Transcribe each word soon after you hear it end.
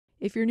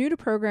If you're new to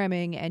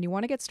programming and you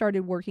want to get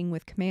started working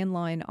with command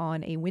line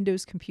on a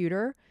Windows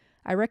computer,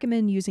 I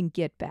recommend using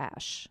Git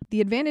Bash.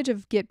 The advantage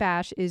of Git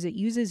Bash is it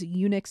uses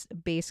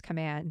Unix-based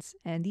commands,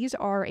 and these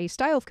are a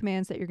style of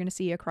commands that you're going to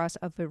see across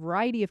a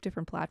variety of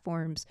different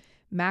platforms.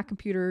 Mac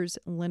computers,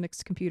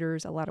 Linux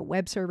computers, a lot of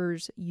web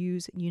servers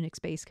use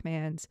Unix-based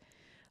commands.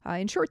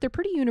 In short, they're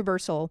pretty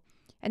universal.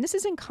 And this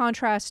is in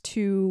contrast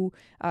to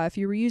if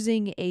you were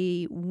using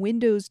a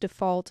Windows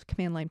default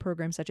command line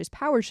program such as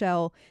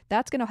PowerShell,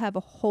 that's going to have a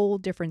whole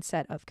different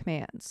set of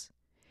commands.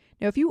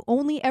 Now, if you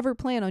only ever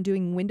plan on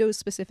doing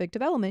Windows-specific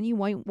development, you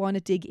might want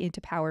to dig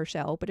into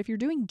PowerShell. But if you're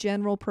doing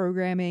general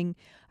programming,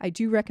 I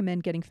do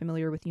recommend getting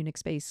familiar with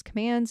Unix-based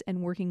commands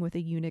and working with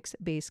a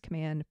Unix-based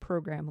command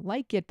program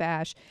like Git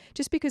Bash,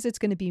 just because it's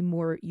going to be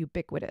more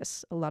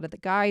ubiquitous. A lot of the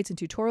guides and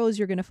tutorials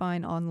you're going to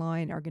find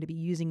online are going to be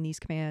using these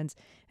commands,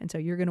 and so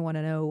you're going to want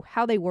to know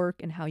how they work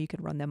and how you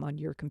can run them on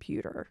your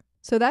computer.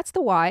 So that's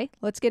the why.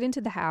 Let's get into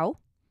the how.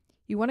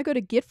 You want to go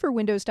to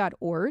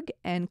gitforwindows.org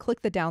and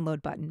click the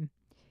download button.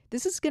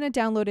 This is going to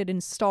download an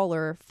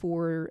installer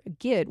for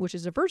Git, which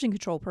is a version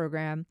control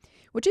program,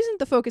 which isn't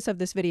the focus of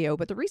this video,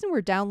 but the reason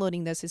we're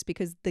downloading this is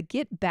because the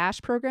Git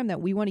Bash program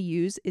that we want to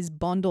use is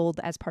bundled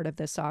as part of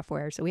this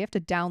software, so we have to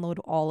download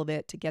all of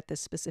it to get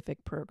this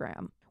specific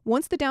program.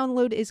 Once the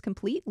download is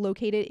complete,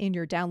 locate it in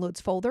your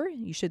Downloads folder.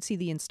 You should see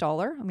the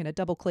installer. I'm going to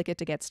double-click it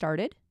to get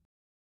started.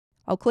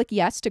 I'll click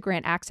Yes to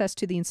grant access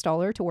to the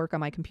installer to work on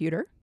my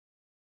computer.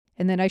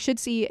 And then I should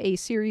see a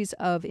series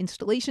of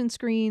installation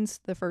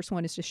screens. The first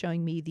one is just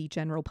showing me the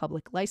general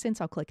public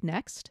license. I'll click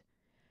Next.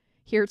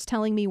 Here it's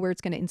telling me where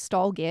it's going to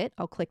install Git.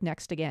 I'll click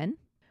Next again.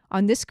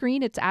 On this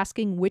screen, it's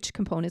asking which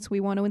components we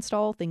want to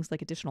install, things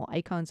like additional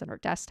icons on our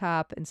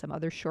desktop and some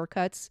other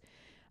shortcuts.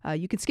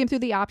 You can skim through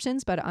the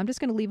options, but I'm just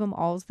going to leave them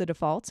all as the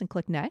defaults and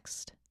click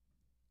Next.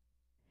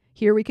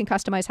 Here we can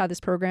customize how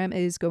this program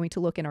is going to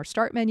look in our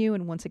Start menu,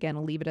 and once again,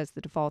 I'll leave it as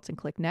the defaults and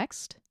click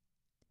Next.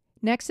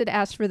 Next, it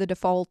asks for the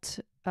default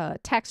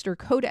text or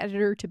code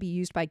editor to be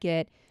used by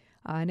Git.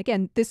 And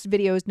again, this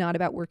video is not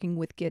about working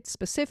with Git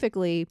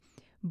specifically,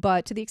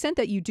 but to the extent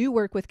that you do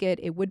work with Git,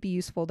 it would be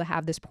useful to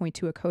have this point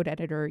to a code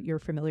editor you're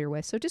familiar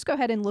with. So just go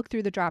ahead and look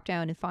through the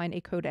dropdown and find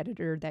a code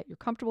editor that you're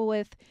comfortable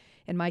with.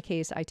 In my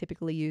case, I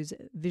typically use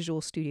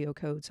Visual Studio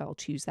Code, so I'll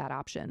choose that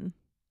option.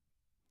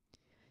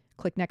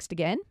 Click Next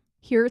again.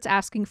 Here it's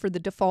asking for the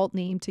default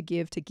name to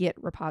give to Git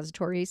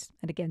repositories.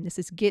 And again, this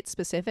is Git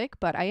specific,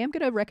 but I am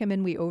going to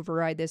recommend we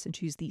override this and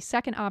choose the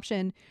second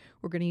option.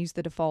 We're going to use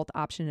the default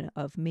option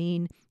of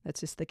main.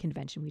 That's just the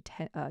convention we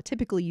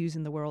typically use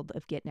in the world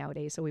of Git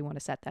nowadays, so we want to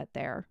set that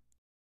there.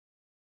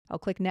 I'll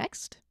click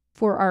Next.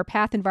 For our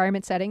path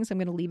environment settings, I'm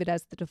going to leave it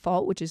as the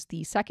default, which is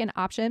the second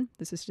option.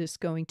 This is just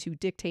going to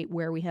dictate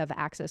where we have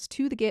access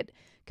to the Git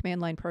command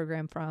line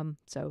program from,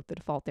 so the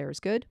default there is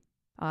good.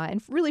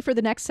 And really for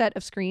the next set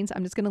of screens,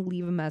 I'm just going to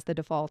leave them as the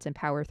defaults and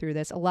power through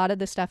this. A lot of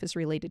this stuff is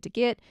related to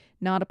Git,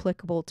 not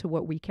applicable to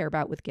what we care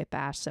about with Git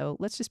Bash. So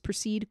let's just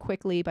proceed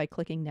quickly by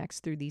clicking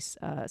Next through these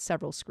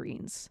several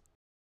screens.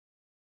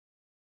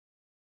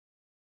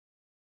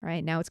 All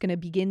right, now it's going to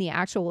begin the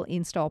actual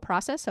install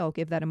process. So I'll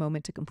give that a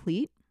moment to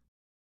complete.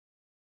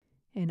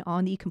 And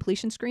on the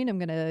completion screen, I'm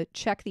going to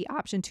check the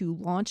option to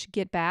launch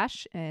Git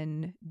Bash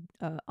and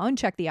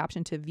uncheck the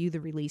option to view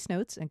the release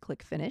notes and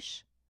click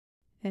Finish.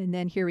 And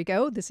then here we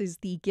go. This is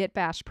the Git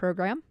Bash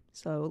program.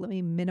 So let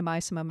me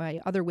minimize some of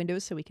my other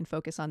windows so we can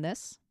focus on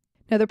this.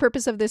 Now, the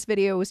purpose of this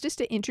video was just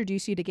to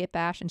introduce you to Git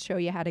Bash and show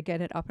you how to get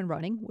it up and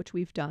running, which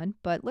we've done.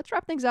 But let's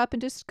wrap things up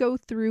and just go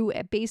through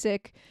a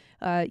basic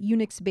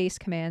Unix-based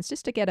commands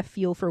just to get a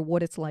feel for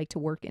what it's like to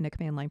work in a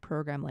command line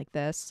program like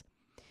this.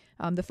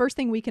 The first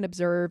thing we can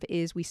observe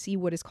is we see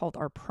what is called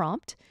our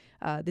prompt.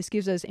 This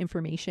gives us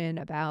information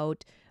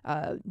about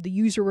the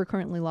user we're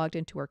currently logged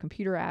into our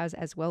computer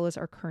as well as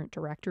our current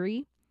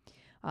directory.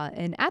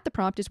 And at the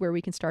prompt is where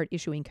we can start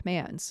issuing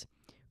commands.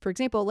 For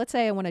example, let's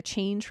say I want to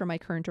change from my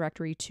current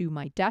directory to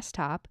my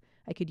desktop.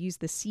 I could use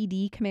the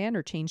cd command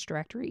or change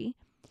directory.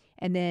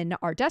 And then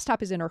our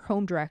desktop is in our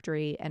home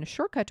directory, and a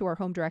shortcut to our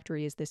home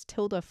directory is this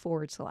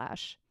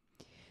 ~/.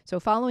 So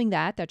following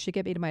that should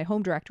get me to my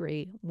home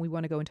directory. We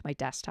want to go into my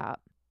desktop.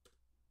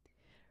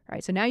 All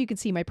right, so now you can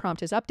see my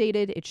prompt is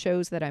updated. It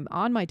shows that I'm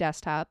on my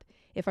desktop.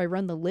 If I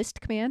run the list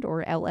command,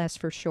 or ls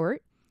for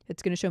short,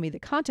 it's going to show me the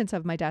contents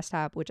of my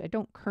desktop, which I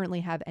don't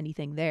currently have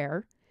anything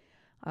there.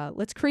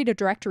 Let's create a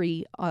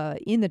directory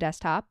in the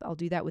desktop. I'll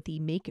do that with the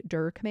make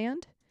dir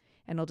command,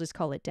 and I'll just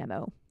call it demo.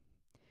 All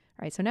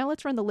right, so now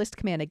let's run the list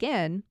command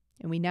again,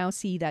 and we now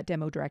see that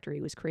demo directory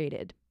was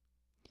created.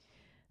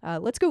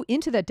 Let's go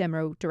into that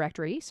demo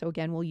directory. So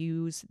again, we'll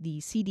use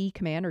the cd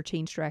command or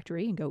change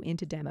directory and go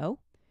into demo.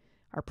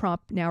 Our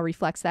prompt now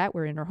reflects that.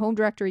 We're in our home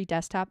directory,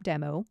 desktop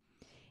demo.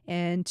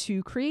 And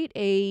to create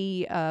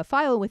a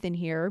file within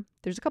here,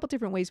 there's a couple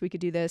different ways we could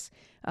do this.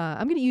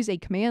 I'm going to use a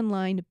command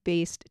line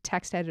based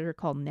text editor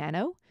called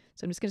Nano.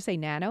 So I'm just going to say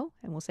Nano,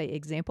 and we'll say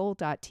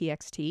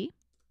example.txt.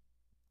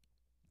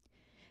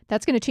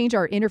 That's going to change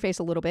our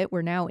interface a little bit.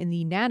 We're now in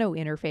the Nano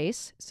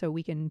interface, so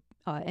we can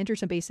enter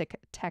some basic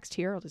text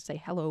here. I'll just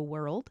say hello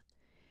world.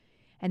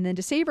 And then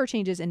to save our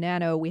changes in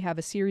Nano, we have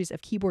a series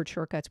of keyboard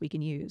shortcuts we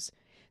can use.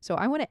 So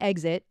I want to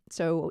exit.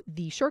 So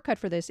the shortcut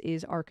for this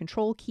is our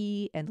control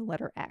key and the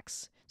letter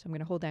X. So I'm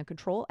going to hold down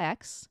control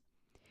X.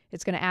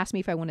 It's going to ask me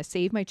if I want to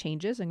save my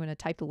changes. I'm going to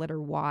type the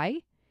letter Y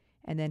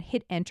and then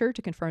hit enter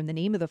to confirm the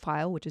name of the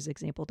file, which is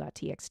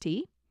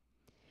example.txt.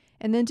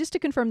 And then just to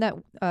confirm that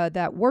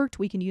that worked,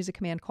 we can use a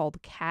command called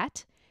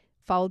cat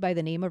followed by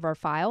the name of our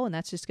file. And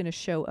that's just going to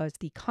show us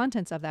the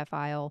contents of that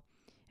file.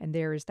 And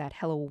there is that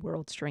hello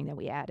world string that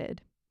we added.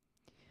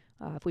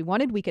 If we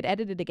wanted, we could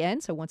edit it again.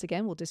 So once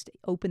again, we'll just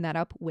open that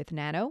up with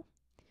Nano.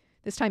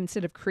 This time,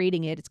 instead of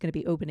creating it, it's going to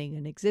be opening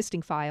an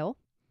existing file.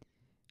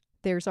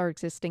 There's our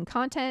existing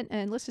content.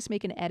 And let's just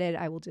make an edit.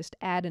 I will just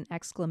add an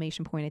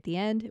exclamation point at the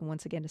end. And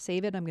once again, to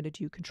save it, I'm going to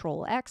do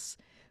Control X,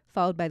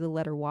 followed by the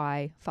letter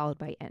Y, followed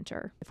by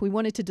Enter. If we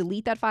wanted to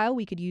delete that file,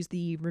 we could use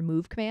the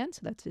remove command.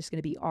 So that's just going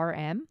to be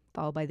RM,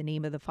 followed by the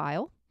name of the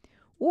file.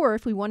 Or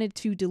if we wanted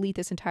to delete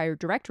this entire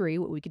directory,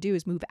 what we could do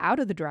is move out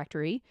of the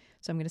directory.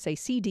 So I'm going to say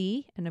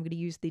CD, and I'm going to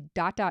use the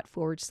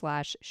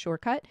 //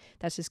 shortcut.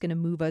 That's just going to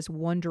move us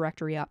one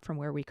directory up from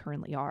where we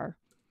currently are.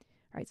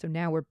 All right, so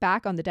now we're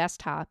back on the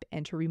desktop,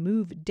 and to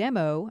remove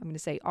demo, I'm going to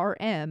say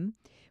RM,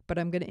 but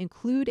I'm going to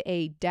include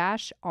a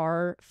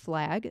 -R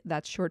flag.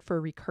 That's short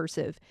for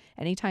recursive.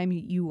 Anytime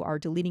you are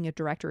deleting a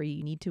directory,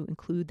 you need to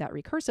include that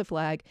recursive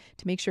flag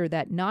to make sure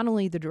that not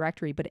only the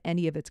directory, but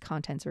any of its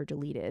contents are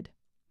deleted.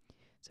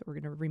 So we're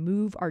going to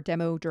remove our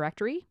demo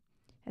directory,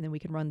 and then we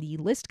can run the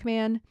list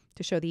command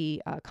to show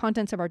the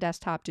contents of our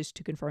desktop just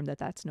to confirm that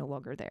that's no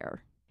longer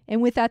there.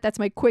 And with that, that's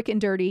my quick and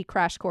dirty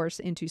crash course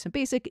into some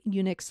basic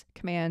Unix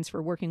commands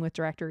for working with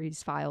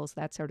directories, files,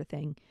 that sort of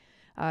thing.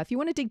 If you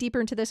want to dig deeper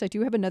into this, I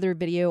do have another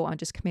video on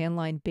just command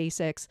line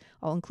basics.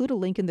 I'll include a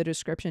link in the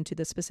description to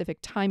the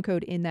specific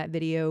timecode in that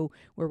video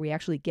where we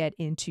actually get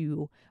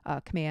into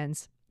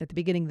commands. At the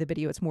beginning of the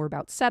video, it's more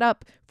about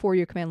setup for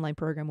your command line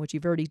program, which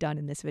you've already done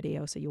in this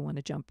video, so you'll want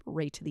to jump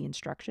right to the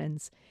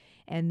instructions.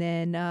 And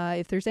then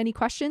if there's any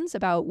questions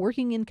about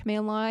working in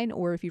command line,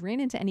 or if you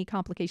ran into any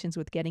complications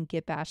with getting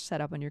Git Bash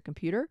set up on your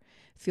computer,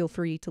 feel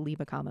free to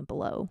leave a comment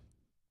below.